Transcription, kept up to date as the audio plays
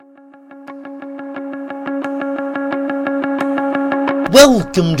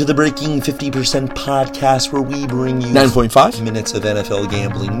Welcome to the Breaking 50% podcast, where we bring you 9.5 minutes of NFL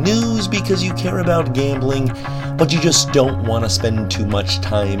gambling news because you care about gambling, but you just don't want to spend too much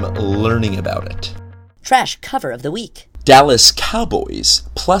time learning about it. Trash cover of the week. Dallas Cowboys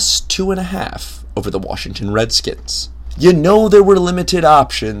plus 2.5 over the Washington Redskins. You know there were limited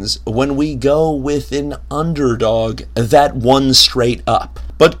options when we go with an underdog that won straight up.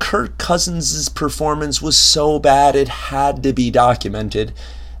 But Kirk Cousins' performance was so bad it had to be documented,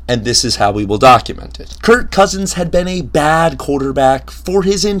 and this is how we will document it. Kirk Cousins had been a bad quarterback for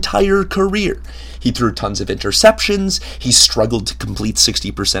his entire career. He threw tons of interceptions, he struggled to complete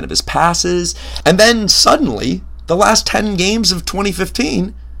 60% of his passes, and then suddenly, the last 10 games of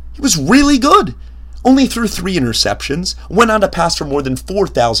 2015, he was really good. Only threw 3 interceptions, went on to pass for more than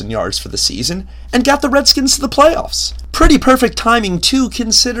 4,000 yards for the season, and got the Redskins to the playoffs. Pretty perfect timing, too,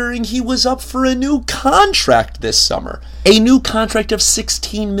 considering he was up for a new contract this summer. A new contract of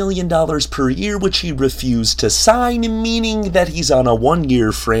 $16 million per year, which he refused to sign, meaning that he's on a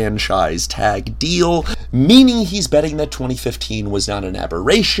 1-year franchise tag deal, meaning he's betting that 2015 was not an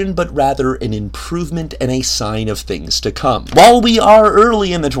aberration, but rather an improvement and a sign of things to come. While we are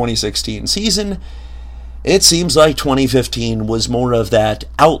early in the 2016 season, it seems like 2015 was more of that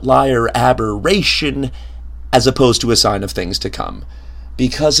outlier aberration as opposed to a sign of things to come.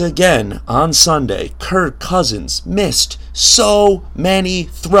 Because again, on Sunday, Kirk Cousins missed so many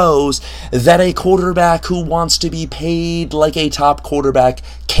throws that a quarterback who wants to be paid like a top quarterback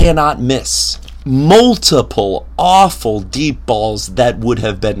cannot miss. Multiple awful deep balls that would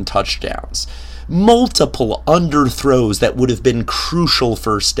have been touchdowns. Multiple underthrows that would have been crucial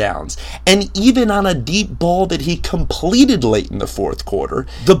first downs. And even on a deep ball that he completed late in the fourth quarter,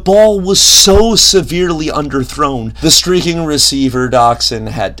 the ball was so severely underthrown, the streaking receiver Doxson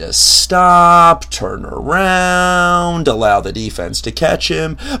had to stop, turn around, allow the defense to catch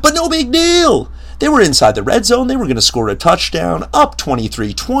him. But no big deal! They were inside the red zone, they were going to score a touchdown, up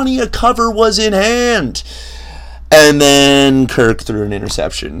 23-20, a cover was in hand. And then Kirk threw an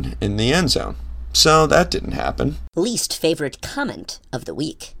interception in the end zone. So that didn't happen. Least favorite comment of the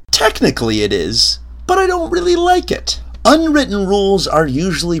week. Technically it is, but I don't really like it. Unwritten rules are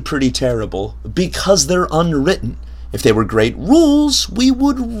usually pretty terrible because they're unwritten. If they were great rules, we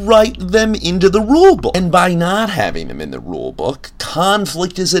would write them into the rule book. And by not having them in the rule book,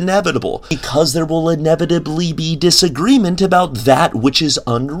 conflict is inevitable because there will inevitably be disagreement about that which is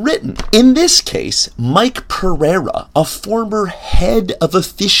unwritten. In this case, Mike Pereira, a former head of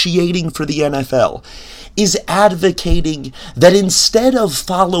officiating for the NFL, is advocating that instead of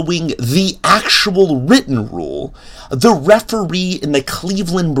following the actual written rule, the referee in the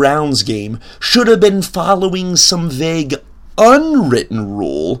Cleveland Browns game should have been following some vague unwritten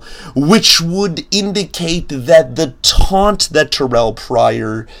rule, which would indicate that the taunt that Terrell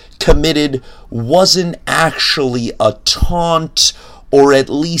Pryor committed wasn't actually a taunt, or at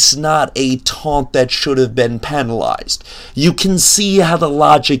least not a taunt that should have been penalized. You can see how the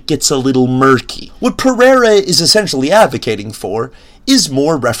logic gets a little murky. What Pereira is essentially advocating for is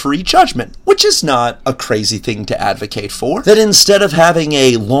more referee judgment, which is not a crazy thing to advocate for. That instead of having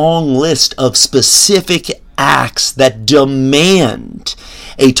a long list of specific acts that demand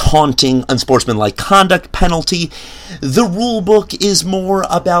a taunting, unsportsmanlike conduct penalty, the rule book is more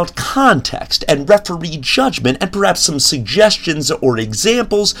about context and referee judgment and perhaps some suggestions or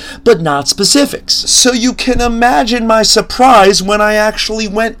examples, but not specifics. So you can imagine my surprise when I actually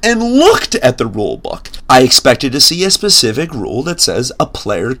went and looked at the rule book. I expected to see a specific rule that says a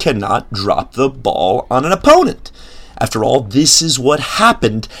player cannot drop the ball on an opponent. After all, this is what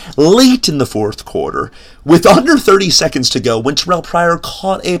happened late in the fourth quarter, with under 30 seconds to go when Terrell Pryor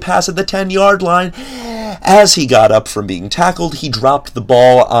caught a pass at the 10-yard line. As he got up from being tackled, he dropped the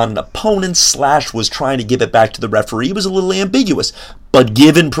ball on an opponent, was trying to give it back to the referee. It was a little ambiguous. But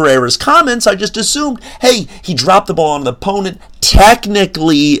given Pereira's comments, I just assumed, hey, he dropped the ball on an opponent.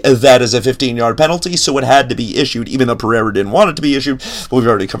 Technically, that is a 15-yard penalty, so it had to be issued, even though Pereira didn't want it to be issued. But we've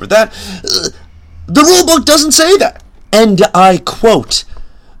already covered that. The rule book doesn't say that. And I quote,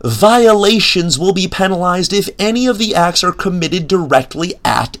 "Violations will be penalized if any of the acts are committed directly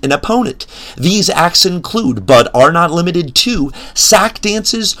at an opponent. These acts include, but are not limited to, sack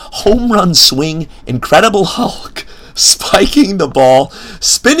dances, home run swing, Incredible Hulk, spiking the ball,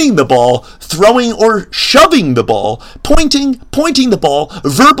 spinning the ball, throwing or shoving the ball, pointing the ball,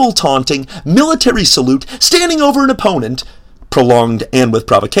 verbal taunting, military salute, standing over an opponent, prolonged and with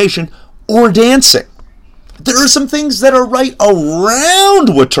provocation, or dancing." There are some things that are right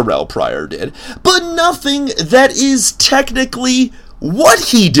around what Terrell Pryor did, but nothing that is technically what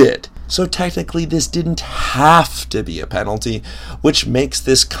he did. So technically this didn't have to be a penalty, which makes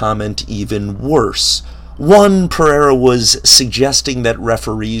this comment even worse. 1, Pereira was suggesting that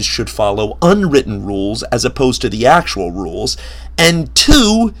referees should follow unwritten rules as opposed to the actual rules, and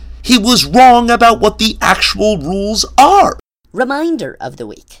 2, he was wrong about what the actual rules are. Reminder of the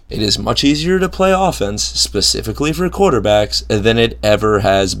week. It is much easier to play offense, specifically for quarterbacks, than it ever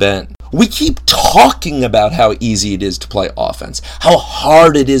has been. We keep talking about how easy it is to play offense, how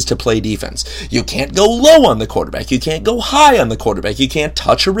hard it is to play defense. You can't go low on the quarterback. You can't go high on the quarterback. You can't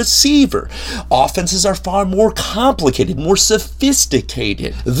touch a receiver. Offenses are far more complicated, more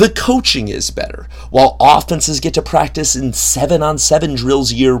sophisticated. The coaching is better. While offenses get to practice in 7-on-7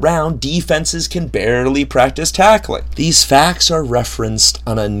 drills year-round, defenses can barely practice tackling. These facts are referenced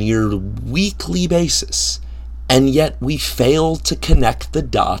on a near weekly basis. And yet we fail to connect the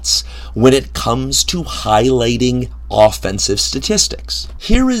dots when it comes to highlighting offensive statistics.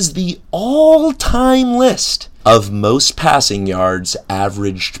 Here is the all-time list of most passing yards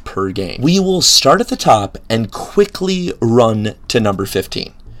averaged per game. We will start at the top and quickly run to number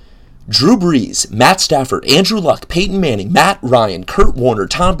 15. Drew Brees, Matt Stafford, Andrew Luck, Peyton Manning, Matt Ryan, Kurt Warner,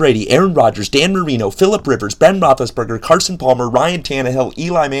 Tom Brady, Aaron Rodgers, Dan Marino, Phillip Rivers, Ben Roethlisberger, Carson Palmer, Ryan Tannehill,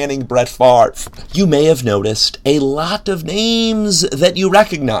 Eli Manning, Brett Favre. You may have noticed a lot of names that you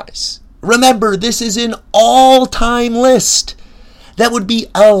recognize. Remember, this is an all-time list. That would be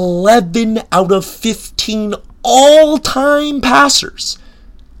 11 out of 15 all-time passers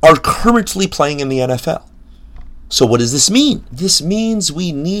are currently playing in the NFL. So what does this mean? This means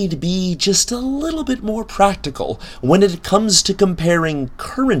we need to be just a little bit more practical when it comes to comparing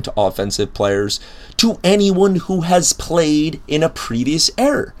current offensive players to anyone who has played in a previous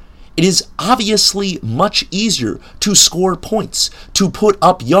era. It is obviously much easier to score points, to put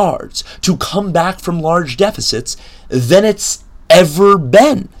up yards, to come back from large deficits than it's ever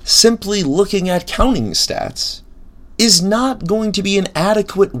been. Simply looking at counting stats is not going to be an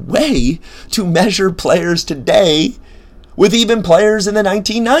adequate way to measure players today with even players in the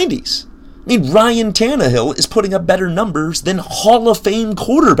 1990s. I mean, Ryan Tannehill is putting up better numbers than Hall of Fame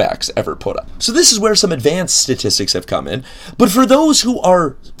quarterbacks ever put up. So this is where some advanced statistics have come in. But for those who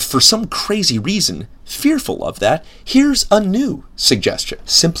are, for some crazy reason, fearful of that, here's a new suggestion.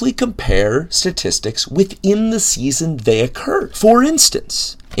 Simply compare statistics within the season they occurred. For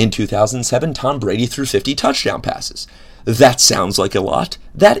instance, in 2007, Tom Brady threw 50 touchdown passes. That sounds like a lot.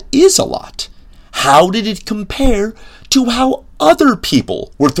 That is a lot. How did it compare to how other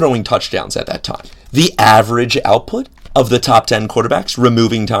people were throwing touchdowns at that time? The average output of the top 10 quarterbacks,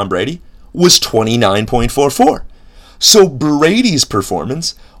 removing Tom Brady, was 29.44. So Brady's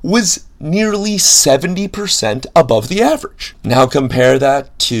performance was nearly 70% above the average. Now compare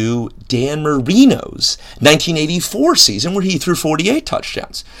that to Dan Marino's 1984 season where he threw 48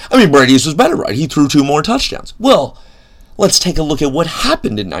 touchdowns. I mean, Brady's was better, right? He threw 2 more touchdowns. Well, let's take a look at what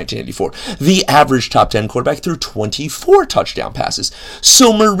happened in 1984. The average top 10 quarterback threw 24 touchdown passes.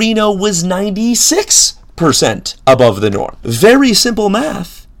 So Marino was 96% above the norm. Very simple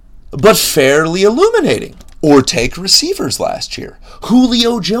math, but fairly illuminating. Or take receivers last year.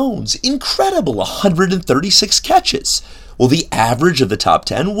 Julio Jones, incredible, 136 catches. Well, the average of the top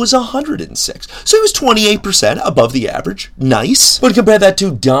 10 was 106. So he was 28% above the average. Nice. But compare that to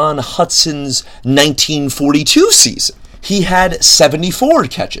Don Hutson's 1942 season. He had 74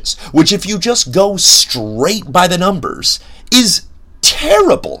 catches, which if you just go straight by the numbers, is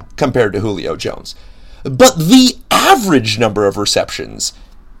terrible compared to Julio Jones. But the average number of receptions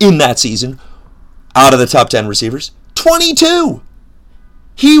in that season out of the top 10 receivers, 22.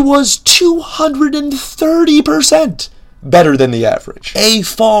 He was 230% better than the average. A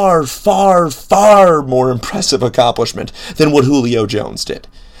far, far, far more impressive accomplishment than what Julio Jones did.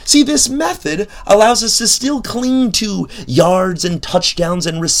 See, this method allows us to still cling to yards and touchdowns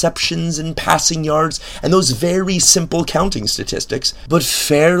and receptions and passing yards and those very simple counting statistics, but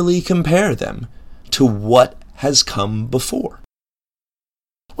fairly compare them to what has come before.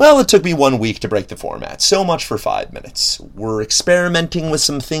 Well, it took me 1 week to break the format. So much for 5 minutes. We're experimenting with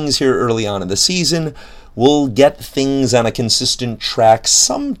some things here early on in the season. We'll get things on a consistent track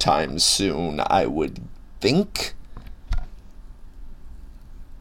sometime soon, I would think.